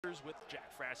with Jack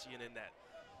Frassian in net.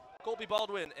 Colby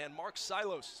Baldwin and Marc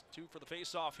Psyllos, 2 for the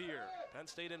face-off here. Penn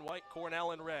State in white,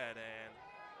 Cornell in red, and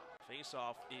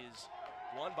face-off is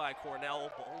won by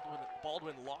Cornell.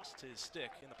 Baldwin lost his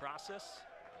stick in the process.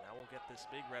 Now we'll get this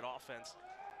big red offense.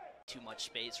 Too much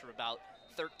space for about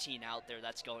 13 out there.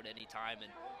 That's going anytime,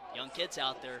 and young kids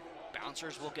out there,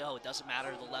 bouncers will go. It doesn't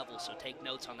matter the level, so take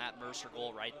notes on that Mercer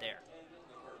goal right there.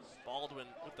 Baldwin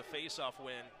with the face-off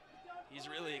win. He's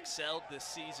really excelled this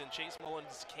season. Chase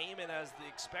Mullins came in as the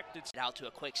expected. Out to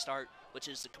a quick start, which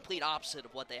is the complete opposite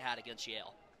of what they had against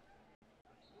Yale.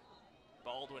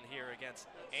 Baldwin here against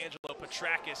Angelo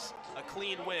Petrakis. A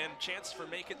clean win. Chance for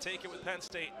make it, take it with Penn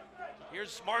State.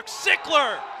 Here's Marc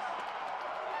Sickler.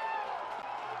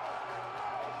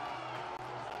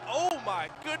 Oh my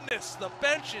goodness, the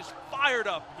bench is fired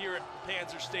up here at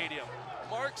Panzer Stadium.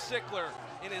 Marc Sickler,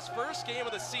 in his first game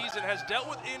of the season, has dealt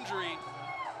with injury.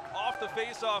 Off the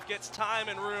face-off, gets time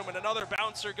and room, and another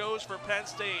bouncer goes for Penn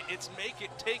State. It's make it,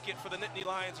 take it for the Nittany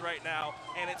Lions right now,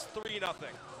 and it's 3-0.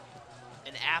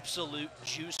 An absolute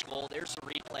juice goal. There's the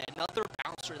replay. Another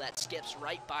bouncer that skips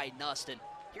right by Nust. And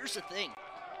here's the thing.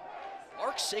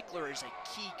 Marc Sickler is a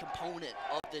key component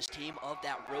of this team, of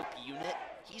that rope unit.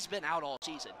 He's been out all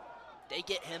season. They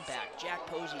get him back. Jack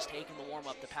Posey's taken the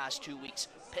warm-up the past 2 weeks.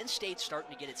 Penn State's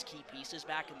starting to get its key pieces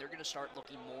back, and they're going to start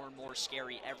looking more and more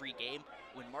scary every game.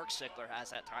 When Marc Sickler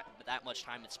has that much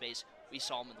time and space, we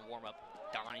saw him in the warm-up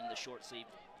donning the short sleeve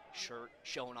shirt,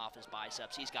 showing off his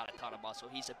biceps. He's got a ton of muscle.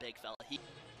 He's a big fella.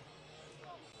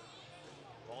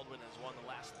 Baldwin has won the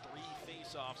last 3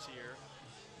 face-offs here.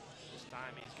 This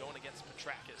time he's going against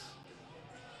Petrakis.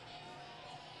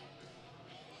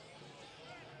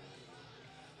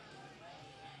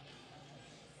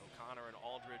 O'Connor and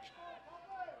Aldridge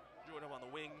join him on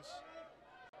the wings.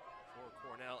 For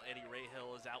Cornell, Eddie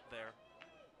Rahill is out there.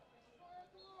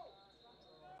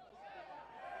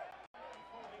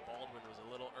 Baldwin was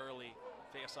a little early.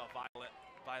 Face-off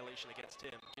violation against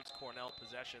him. Gives Cornell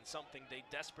possession, something they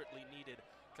desperately needed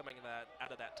coming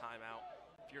out of that timeout.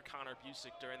 If you're Connor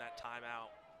Busick during that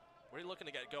timeout, what are you looking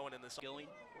to get going in this?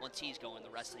 Once he's going,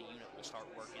 the rest of the unit will start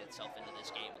working itself into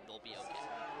this game, and they'll be okay.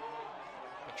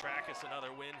 Petrakis,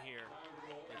 another win here.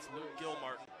 It's Luke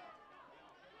Gilmartin.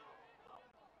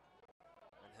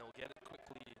 And he'll get it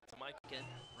quickly to Mike.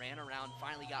 Ran around,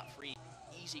 finally got free.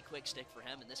 Easy quick stick for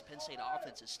him, and this Penn State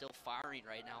offense is still firing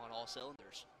right now on all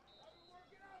cylinders.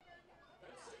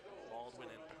 Baldwin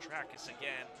and Petrakis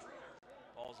again.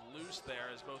 Ball's loose there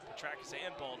as both Petrakis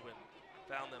and Baldwin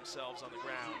found themselves on the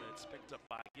ground. It's picked up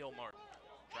by Gilmartin.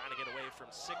 Trying to get away from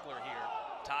Sickler here.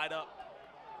 Tied up.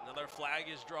 Another flag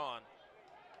is drawn.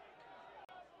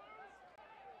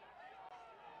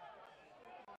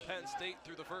 Penn State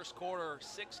through the first quarter,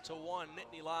 6-1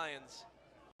 Nittany Lions.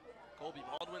 Colby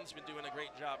Baldwin's been doing a great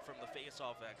job from the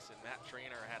face-off X, and Matt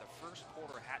Trainer had a first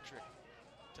quarter hat trick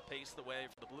to pace the way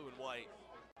for the blue and white.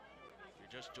 If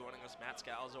you're just joining us, Matt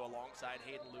Scalzo alongside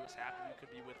Hayden Lewis, happy you could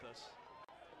be with us.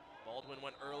 Baldwin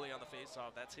went early on the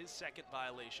face-off. That's his second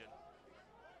violation.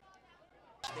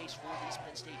 Space for these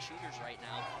Penn State shooters right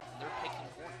now. They're picking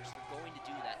corners. They're going to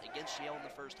do that. Against Yale in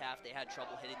the first half, they had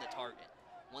trouble hitting the target.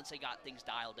 Once they got things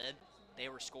dialed in, they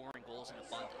were scoring goals in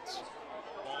abundance.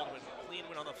 Baldwin, clean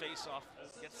win on the face-off,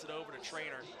 gets it over to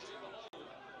Trainer.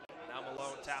 Now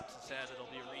Malone taps his head. It'll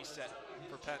be a reset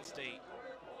for Penn State.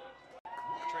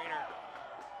 Trainer,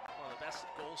 one of the best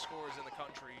goal scorers in the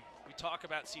country. We talk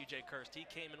about C.J. Kirst. He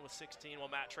came in with 16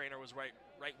 while Matt Trainer was right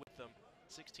with them.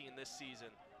 16 this season.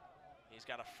 He's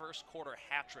got a first quarter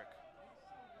hat trick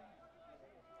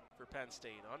for Penn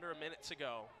State. Under a minute to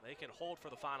go. They can hold for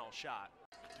the final shot.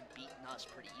 Can beat us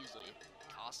pretty easily.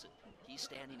 Costin, he's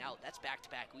standing out. That's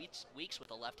back-to-back weeks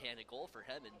with a left-handed goal for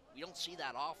him, and we don't see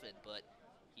that often, but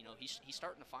you know, he's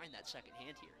starting to find that second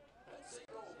hand here.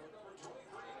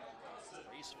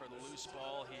 Race for the loose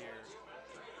ball here.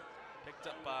 Picked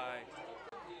up by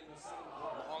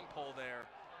long pole there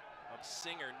of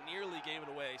Singer. Nearly gave it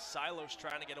away. Psyllos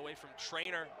trying to get away from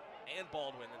Trainer and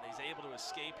Baldwin, and he's able to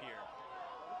escape here.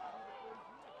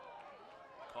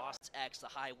 Costs X, the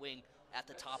high wing at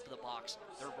the top of the box.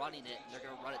 They're running it, and they're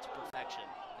going to run it to perfection.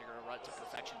 They're going to run it to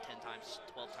perfection 10 times,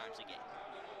 12 times a game.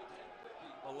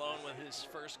 Malone with his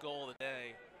first goal of the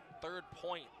day. 3rd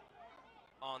point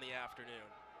on the afternoon.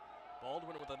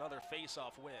 Baldwin with another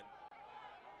face-off win.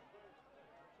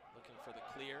 Looking for the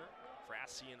clear.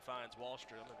 Frassian finds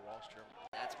Wallstrom, and Wallstrom.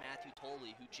 That's Matthew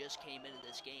Tolley, who just came into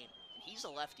this game. And he's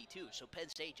a lefty, too, so Penn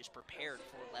State just prepared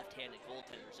for left-handed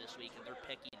goaltenders this week, and they're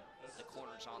picking the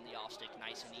corners on the off stick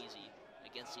nice and easy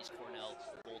against these Cornell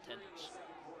goaltenders.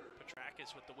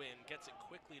 Petrakis with the win, gets it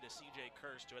quickly to C.J.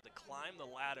 Kirst, who had to climb the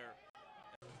ladder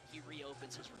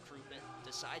opens his recruitment,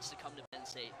 decides to come to Penn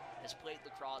State, has played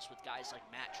lacrosse with guys like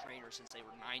Matt Trainer since they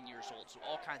were 9 years old, so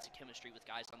all kinds of chemistry with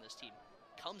guys on this team.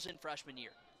 Comes in freshman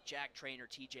year, Jack Trainer,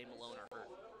 TJ Malone are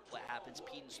hurt. What happens?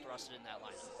 Peden's thrusted in that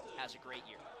lineup. Has a great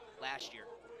year. Last year,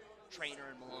 Trainer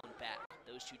and Malone back.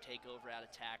 Those two take over at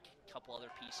attack. A couple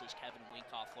other pieces, Kevin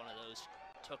Winkoff, one of those,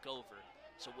 took over.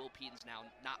 So Will Peden's now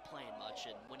not playing much,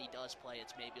 and when he does play,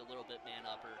 it's maybe a little bit man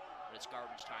upper, but it's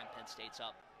garbage time. Penn State's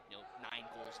up, 9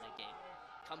 goals in a game.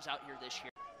 Comes out here this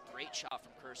year, great shot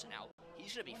from Curson out.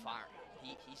 He's going to be firing.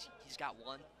 He's got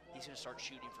one. He's going to start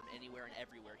shooting from anywhere and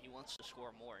everywhere. He wants to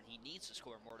score more, and he needs to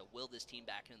score more to will this team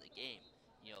back into the game.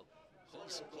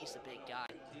 He's the big guy.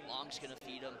 Long's going to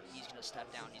feed him. He's going to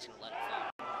step down. He's going to let it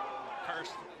fly.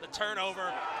 Curson, the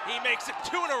turnover. He makes it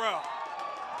 2 in a row.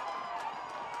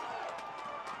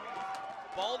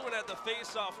 Baldwin at the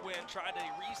face-off win, tried to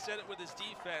reset it with his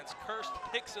defense. Kirst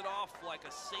picks it off like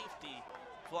a safety,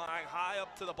 flying high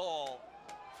up to the ball.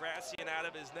 Frassian out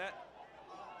of his net.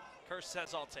 Kirst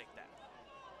says, I'll take that.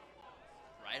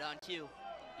 Right on cue.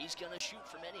 He's going to shoot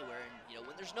from anywhere, and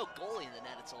when there's no goalie in the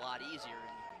net, it's a lot easier.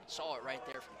 And you saw it right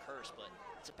there from Kirst, but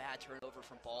it's a bad turnover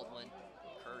from Baldwin.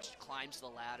 Kirst climbs the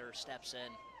ladder, steps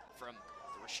in from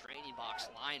the restraining box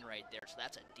line right there, so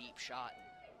that's a deep shot.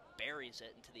 Buries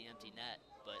it into the empty net,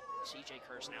 but CJ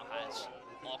Kirst now has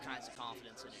all kinds of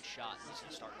confidence in his shot, and he's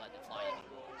going to start letting it fly again.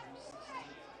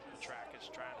 Petrakis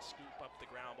trying to scoop up the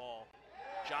ground ball.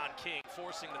 John King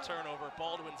forcing the turnover.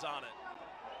 Baldwin's on it.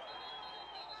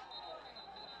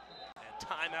 And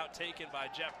timeout taken by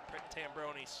Jeff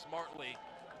Tambroni smartly.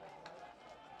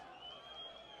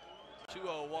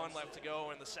 2:01 left to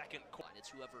go in the second quarter. It's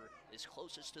whoever is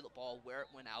closest to the ball where it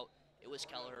went out. It was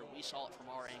Kelleher. We saw it from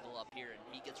our angle up here, and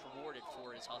he gets rewarded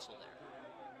for his hustle there.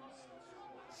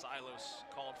 Psyllos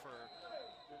called for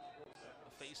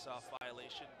a face-off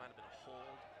violation. Might have been a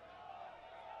hold.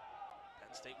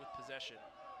 Penn State with possession.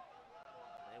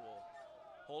 They will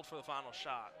hold for the final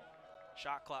shot.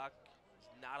 Shot clock is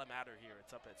not a matter here.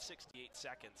 It's up at 68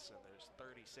 seconds, and there's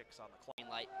 36 on the clock.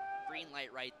 Green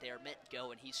light right there, meant to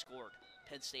go, and he scored.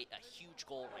 Penn State, a huge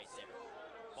goal right there.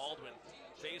 Baldwin,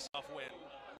 face-off win.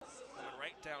 Coming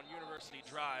right down University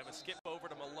Drive. A skip over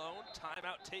to Malone.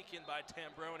 Timeout taken by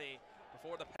Tambroni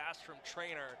before the pass from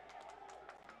Trainer.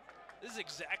 This is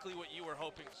exactly what you were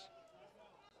hoping.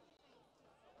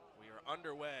 We are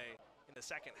underway in the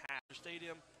second half. The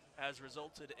stadium has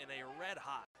resulted in a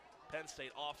red-hot Penn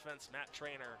State offense. Matt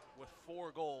Trainer with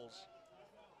 4 goals.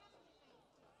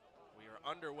 We are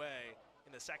underway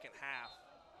in the second half.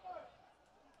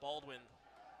 Baldwin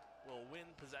will win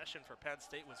possession for Penn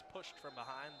State. Was pushed from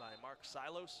behind by Marc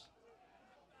Psyllos.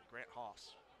 Grant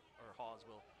Hawes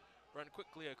will run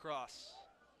quickly across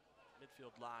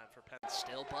midfield line for Penn.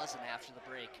 Still buzzing after the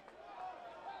break.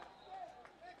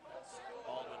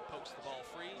 Baldwin pokes the ball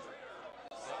free.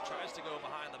 Tries to go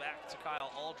behind the back to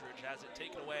Kyle Aldridge. Has it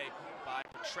taken away by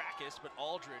Petrakis, but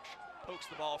Aldridge pokes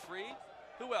the ball free.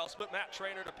 Who else but Matt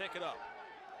Trainer to pick it up?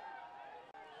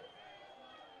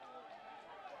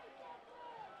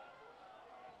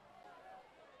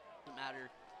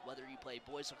 Matter whether you play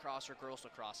boys lacrosse or girls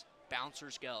lacrosse.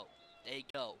 Bouncers go. They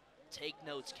go. Take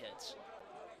notes, kids.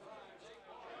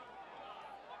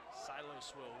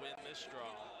 Psyllos will win this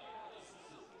draw.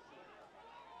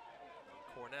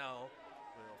 Cornell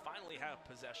will finally have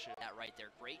possession. That right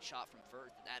there, great shot from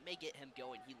Firth. That may get him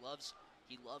going. He loves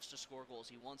to score goals.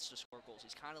 He wants to score goals.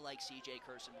 He's kind of like CJ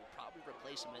Kirsten. Will probably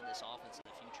replace him in this offense in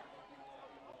the future.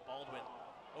 Baldwin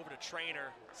over to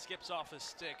Trainer, skips off his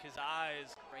stick, his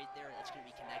eyes. Right there, that's going to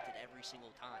be connected every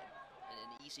single time. And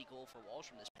an easy goal for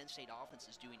Wallstrom. This Penn State offense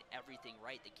is doing everything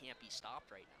right. They can't be stopped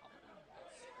right now.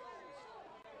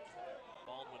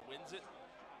 Baldwin wins it.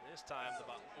 This time the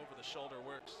over-the-shoulder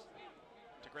works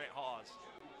to Grant Hawes.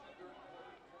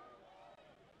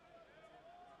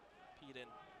 Peden,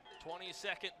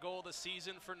 22nd goal of the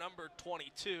season for number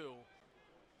 22.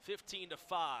 15-5.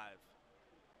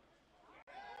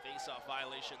 Face-off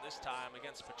violation this time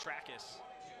against Petrakis.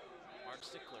 Marc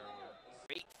Stickler.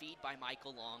 Great feed by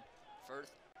Michael Long.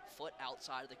 Firth, foot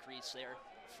outside of the crease there.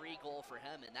 Free goal for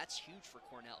him, and that's huge for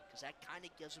Cornell because that kind of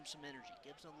gives them some energy,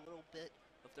 gives them a little bit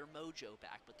of their mojo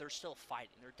back, but they're still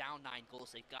fighting. They're down 9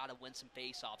 goals. They've got to win some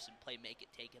face-offs and play make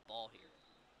it, take it ball here.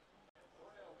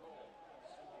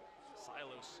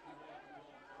 Psyllos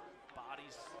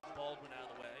bodies Baldwin out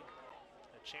of the way.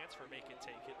 A chance for make it,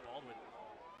 take it. Baldwin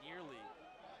nearly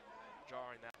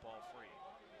jarring that ball free.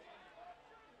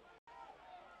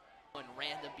 And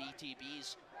random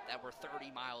BTBs that were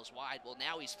 30 miles wide. Well,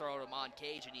 now he's throwing them on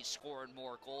cage and he's scoring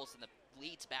more goals, and the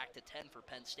lead's back to 10 for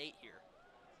Penn State here.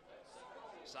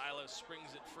 Psyllos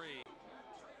springs it free.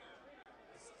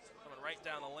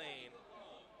 down the lane.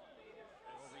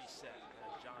 No reset.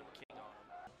 John King on him.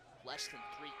 Less than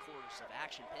 3/4 of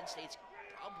action. Penn State's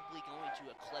probably going to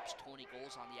eclipse 20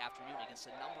 goals on the afternoon against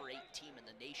the number 8 team in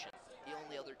the nation. The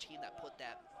only other team that put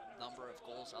that number of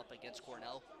goals up against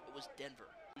Cornell, it was Denver,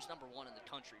 who's number 1 in the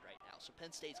country right now. So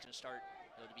Penn State's going to start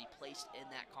to be placed in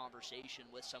that conversation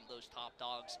with some of those top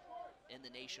dogs in the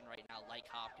nation right now, like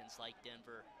Hopkins, like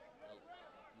Denver.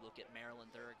 You look at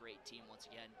Maryland, they're a great team once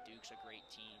again. Duke's a great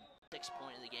team. 6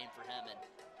 point of the game for him, and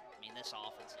I mean, this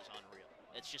offense is unreal.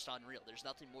 It's just unreal. There's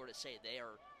nothing more to say. They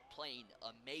are playing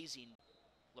amazing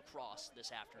lacrosse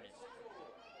this afternoon.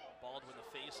 Baldwin the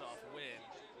face-off win.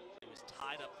 It was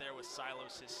tied up there with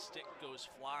Psyllos. His stick goes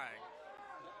flying.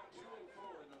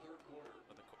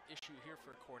 But the issue here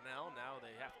for Cornell, now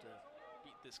they have to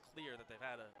beat this clear that they've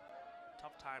had a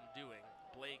tough time doing.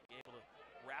 Blake able to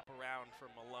wrap around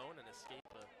from Malone and escape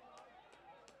a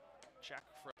check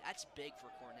from. That's big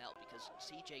for Cornell because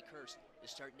CJ Kirst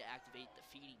is starting to activate the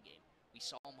feeding game. We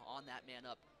saw him on that man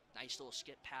up. Nice little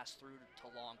skip pass through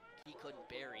to Long. He couldn't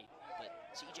bury, but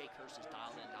CJ Kirst is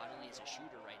dialed in not only as a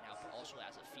shooter right now, but also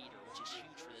as a feeder, which is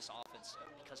huge for this offense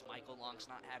because Michael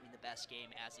Long's not having the best game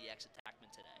as the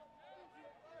ex-attackman today.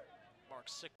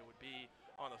 Marc would be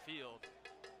on the field.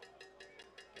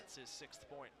 Gets his 6th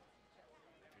point.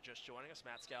 If you're just joining us,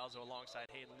 Matt Scalzo alongside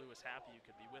Hayden Lewis. Happy you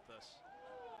could be with us.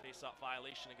 Face-off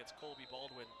violation against Colby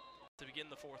Baldwin to begin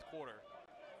the 4th quarter.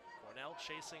 Cornell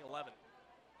chasing 11.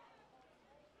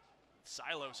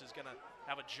 Psyllos is going to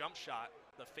have a jump shot.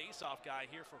 The face-off guy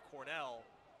here for Cornell.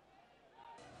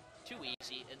 Too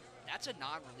easy, and that's a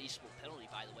non-releasable penalty,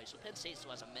 by the way. So Penn State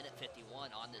still has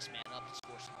 1:51 on this man up to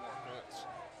score some more goals.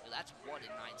 Now, that's 1 in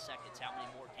 9 seconds. How many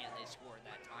more can they score in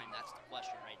that time? That's the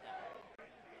question right now.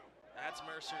 That's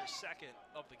Mercer's 2nd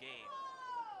of the game.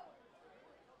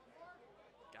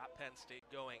 Got Penn State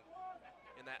going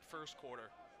in that 1st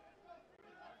quarter.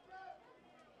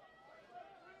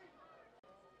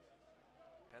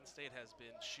 Penn State has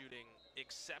been shooting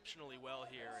exceptionally well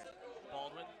here. And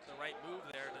Baldwin, the right move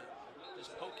there to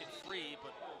just poke it free,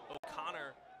 but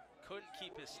O'Connor couldn't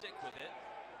keep his stick with it.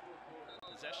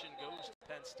 Possession goes to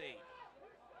Penn State.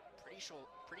 Pretty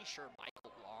sure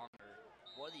Michael Long or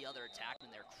one of the other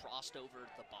attackmen there crossed over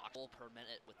the box goal per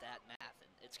minute with that math, and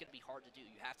it's going to be hard to do.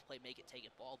 You have to play make it, take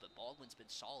it ball, but Baldwin's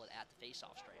been solid at the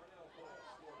face-off stripe.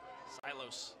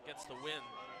 Psyllos gets the win.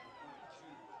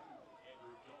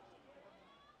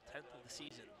 10th of the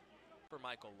season for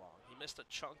Michael Long. He missed a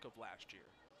chunk of last year.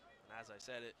 And as I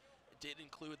said, it did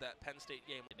include that Penn State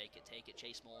game. Make it, take it.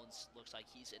 Chase Mullins looks like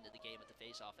he's into the game at the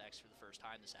face-off X for the first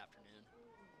time this afternoon.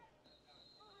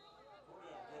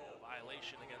 A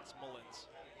violation against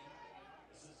Mullins.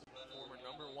 Former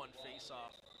 #1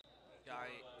 face-off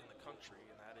guy in the country,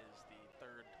 and that is the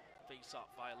 3rd face-off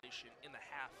violation in the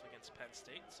half against Penn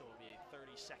State, so it will be a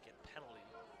 30-second penalty.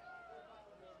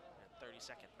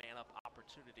 30-second man-up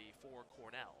opportunity for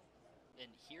Cornell. And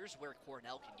here's where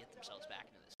Cornell can get themselves back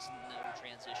into this. No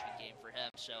transition game for him,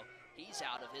 so he's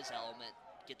out of his element.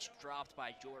 Gets dropped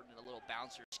by Jordan, a little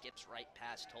bouncer, skips right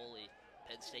past Tolley.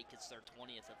 Penn State gets their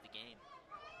 20th of the game.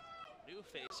 New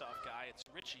face-off guy, it's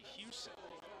Richie Houston.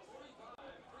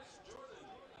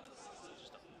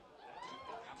 Just an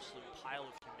absolute pile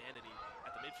of humanity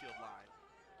at the midfield line.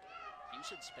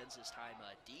 Houston spends his time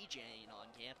DJing on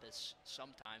campus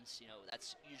sometimes. You know,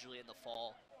 that's usually in the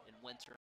fall and winter